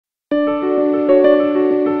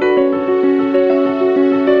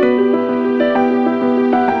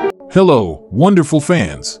Hello, wonderful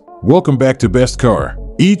fans. Welcome back to Best Car.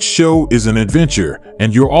 Each show is an adventure,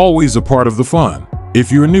 and you're always a part of the fun. If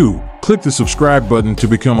you're new, click the subscribe button to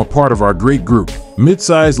become a part of our great group.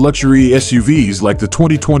 Mid-size luxury SUVs like the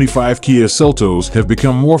 2025 Kia Seltos have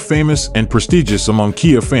become more famous and prestigious among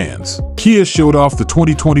Kia fans. Kia showed off the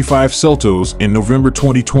 2025 Seltos in November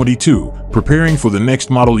 2022, preparing for the next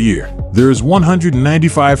model year. There is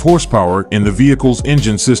 195 horsepower in the vehicle's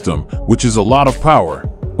engine system, which is a lot of power.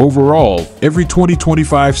 Overall, every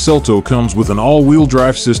 2025 Seltos comes with an all-wheel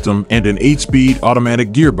drive system and an 8-speed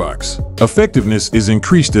automatic gearbox. Effectiveness is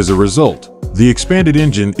increased as a result. The expanded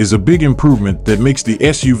engine is a big improvement that makes the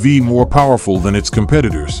SUV more powerful than its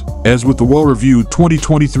competitors. As with the well-reviewed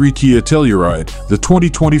 2023 Kia Telluride, the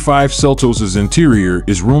 2025 Seltos' interior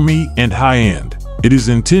is roomy and high-end. It is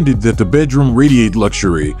intended that the bedroom radiate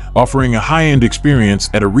luxury, offering a high-end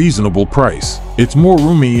experience at a reasonable price. It's more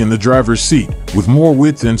roomy in the driver's seat, with more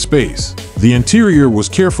width and space. The interior was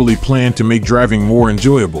carefully planned to make driving more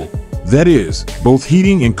enjoyable. That is, both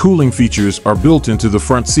heating and cooling features are built into the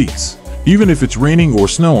front seats. Even if it's raining or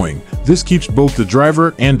snowing, this keeps both the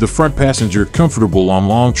driver and the front passenger comfortable on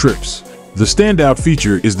long trips. The standout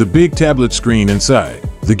feature is the big tablet screen inside.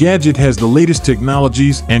 The gadget has the latest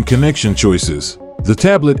technologies and connection choices. The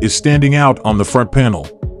tablet is standing out on the front panel.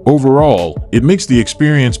 Overall, it makes the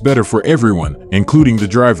experience better for everyone, including the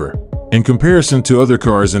driver. In comparison to other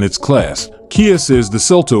cars in its class, Kia says the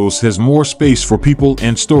Seltos has more space for people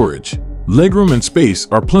and storage. Legroom and space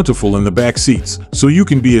are plentiful in the back seats, so you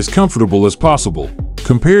can be as comfortable as possible.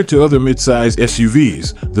 Compared to other mid-size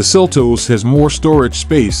SUVs, the Seltos has more storage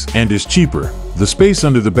space and is cheaper. The space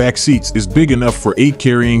under the back seats is big enough for 8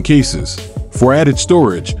 carrying cases. For added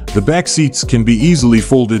storage, the back seats can be easily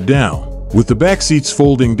folded down. With the back seats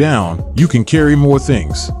folding down, you can carry more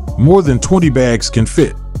things. More than 20 bags can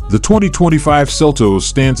fit. The 2025 Seltos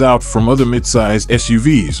stands out from other mid-size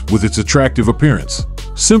SUVs with its attractive appearance.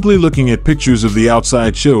 Simply looking at pictures of the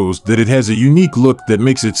outside shows that it has a unique look that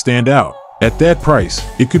makes it stand out. At that price,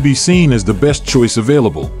 it could be seen as the best choice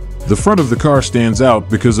available. The front of the car stands out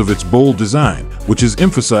because of its bold design, which is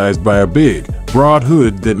emphasized by a big, broad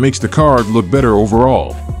hood that makes the car look better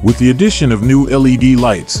overall. With the addition of new LED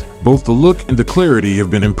lights, both the look and the clarity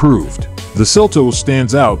have been improved. The Seltos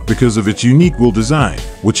stands out because of its unique wheel design,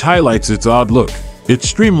 which highlights its odd look. Its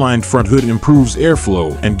streamlined front hood improves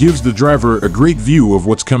airflow and gives the driver a great view of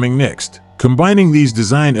what's coming next. Combining these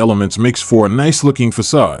design elements makes for a nice-looking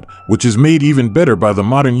facade, which is made even better by the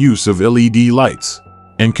modern use of LED lights.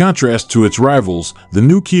 In contrast to its rivals, the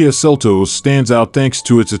new Kia Seltos stands out thanks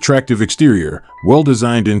to its attractive exterior,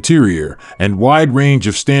 well-designed interior, and wide range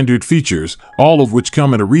of standard features, all of which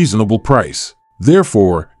come at a reasonable price.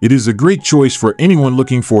 Therefore, it is a great choice for anyone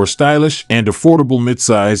looking for a stylish and affordable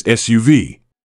mid-size SUV.